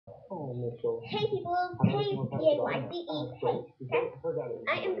Hey people, hey PAYCE, hey, okay?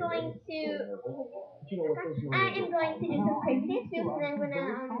 I am going to do some crazy dance moves and I'm gonna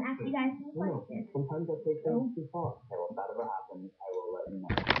ask you guys some questions.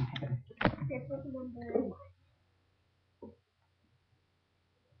 Here's what's number.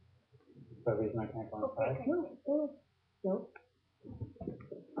 For a reason I can't go inside? No.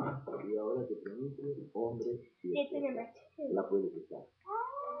 It's number 2.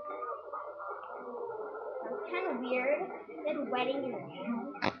 It's kind of weird. There's a wedding in the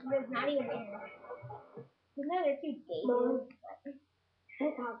house. There's not even air. There's no other 2 games. Hey,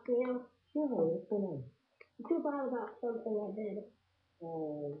 talk to you. Sure, what's going on? I'm too bad about something I did.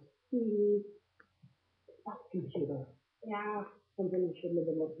 Computer. Yeah. Something you shouldn't have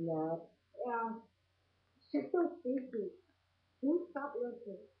been looking at. Yeah. It's just so freaky. You stop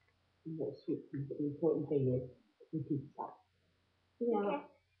looking. Well, sweet. The important thing is you keep stop. Yeah. Okay.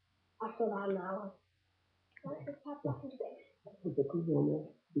 After that now. Let's just pop up into bed. It's a good woman.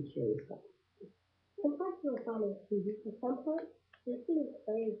 Be curious. Sometimes you'll find it easy. At some point, this thing is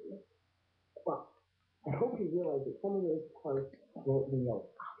crazy. Well, I hope you realize that some of those parts weren't real.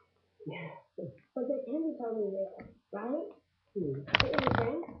 Yeah. But they can be totally real, right? Hmm. What do you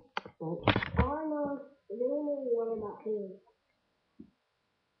think? Well, All I know is they don't know what about me.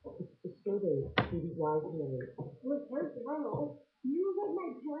 it's disturbing. Maybe why hearing. With her journal? You read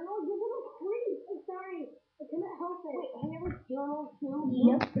my journal? You little creep! I'm sorry. I couldn't help it. Wait, Harry's journal too?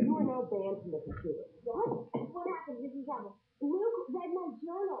 Yep. You are now banned from the computer. What? What happened? This is trouble. Luke read my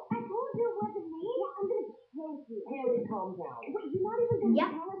journal. I told you it wasn't me. Yeah, I'm gonna kill you. Harry, calm down. Wait, you're not even gonna Yep.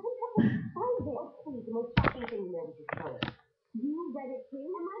 tell us? What the hell is it? Oh, please, the most shocking thing you ever just tell us. You read it too?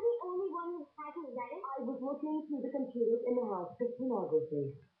 Am I the only one who hasn't read it? I was looking through the computers in the house for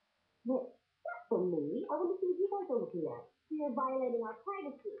pornography. What? Not for me. I want to see what you guys are looking at. You're violating our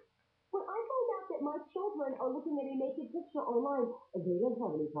privacy. When I found out that my children are looking at a naked picture online, and they don't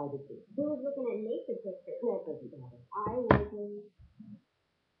have any privacy. Who was looking at naked pictures? That doesn't matter. I wasn't.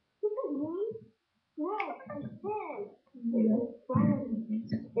 Was it me? Yes, I said.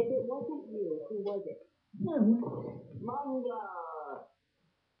 If it wasn't you, who was it? Manga!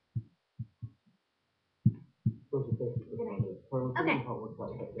 Okay.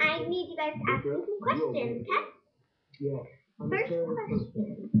 I need you guys to ask me some questions, okay? Yeah. First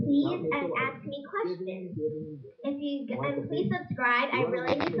question. Please ask me questions. If you please subscribe. I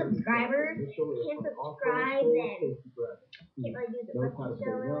really need subscribers. Can't subscribe, then can't really do the rest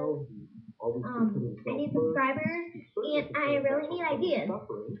show. I need subscribers, and I really need ideas.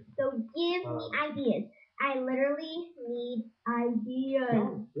 So give me ideas. I literally need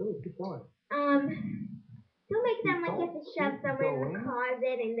ideas. Don't make them like you have to shove someone in the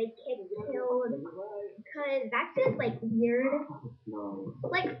closet and they get killed. Cause that's just like weird.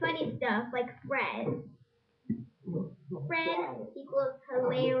 Like funny stuff, like Fred. Fred equals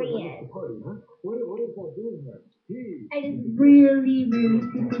hilarious. What is that doing here? I just really,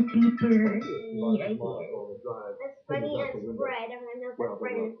 super duper need ideas. As funny as Fred, and I know that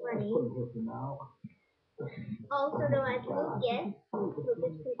Fred is funny. Also known as Lucas. Lucas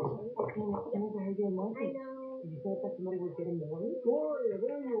Peterson. I know. You thought that somebody was getting married? Gloria,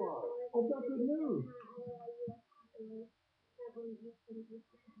 there you are. I've got good news.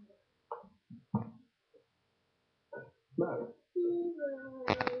 Matt.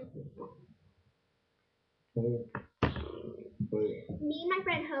 Me and my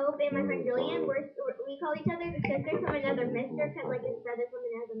friend Hope and my friend Julian, we call each other the sisters from another mister, because like his brother from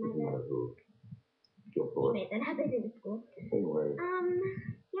another mother. We made that happen in school. Anyway.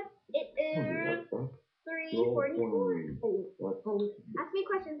 Yep, it is 3:44. Ask me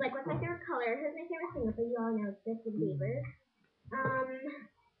questions like, what's my favorite color? Who's my favorite singer? But you all know it's Justin Bieber.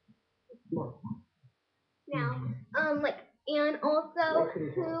 And also,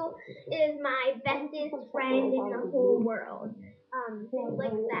 who is my bestest friend in the whole world? Things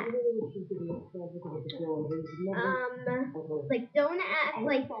like that. Like, don't ask,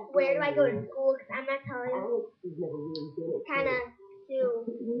 like, where do I go to school? Because I'm not telling you. Kind of too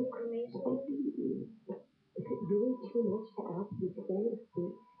information. Is it really too much to ask you today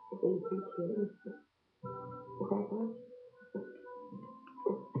if they do kids?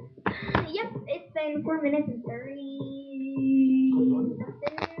 Yep, it's been 4 minutes and 30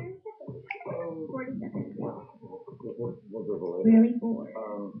 seconds. 40 seconds. Really bored.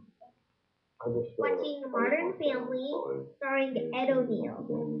 Watching Modern Family, starring Ed O'Neill.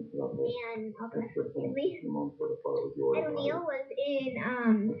 And Ed O'Neill was in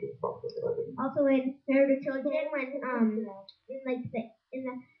also in Married with Children when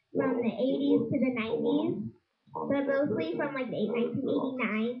from the 80s to the 90s, but mostly from like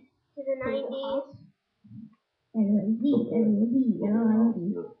 1989 to 90s.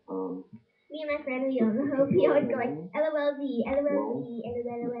 Me and my friend, we don't know. We always go like LOLZ, LOLZ,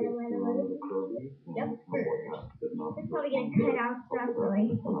 LOL. Yep. It's probably gonna cut out stuff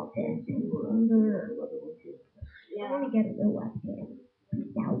like this. I want to get a real webcam.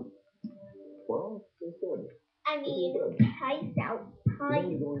 Peace out. I mean, peace out.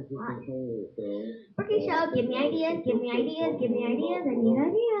 Okay, show. Give me ideas. Give me ideas. Give me ideas. I need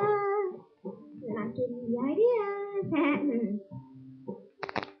ideas. You're not giving me ideas.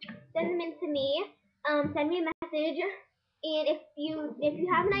 Send them in to me. Send me a message. And if you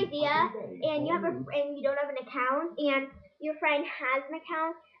have an idea and you don't have an account and your friend has an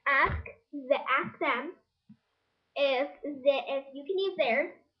account, ask them if you can use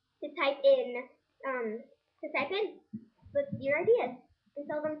theirs to type in with your ideas and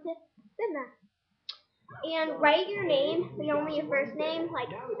tell them to send that. And write your name, only your first name, like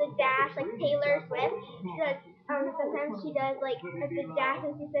the dash, like Taylor Swift. She does, sometimes she does like the dash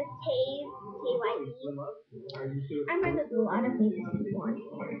and she says Taze, T-Y-E. I'm friends with a lot of famous people on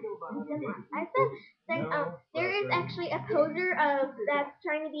here. There is actually a poser of that's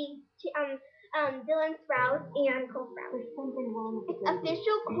trying to be Dylan Sprouse and Cole Sprouse. It's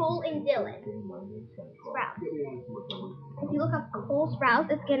official Cole and Dylan Sprouse. If you look up Cole Sprouse,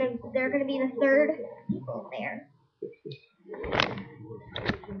 they're gonna be the third people there.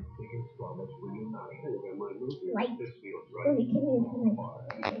 Right. Oh, you can use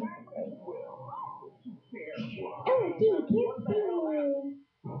oh, gee, you can't see me.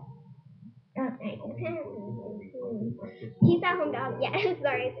 Okay. Peace out, home dog. Yeah,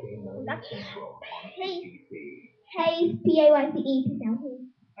 sorry. Hey, P-A-Y-C-E. Peace out.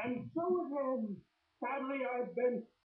 And so again, sadly, I've been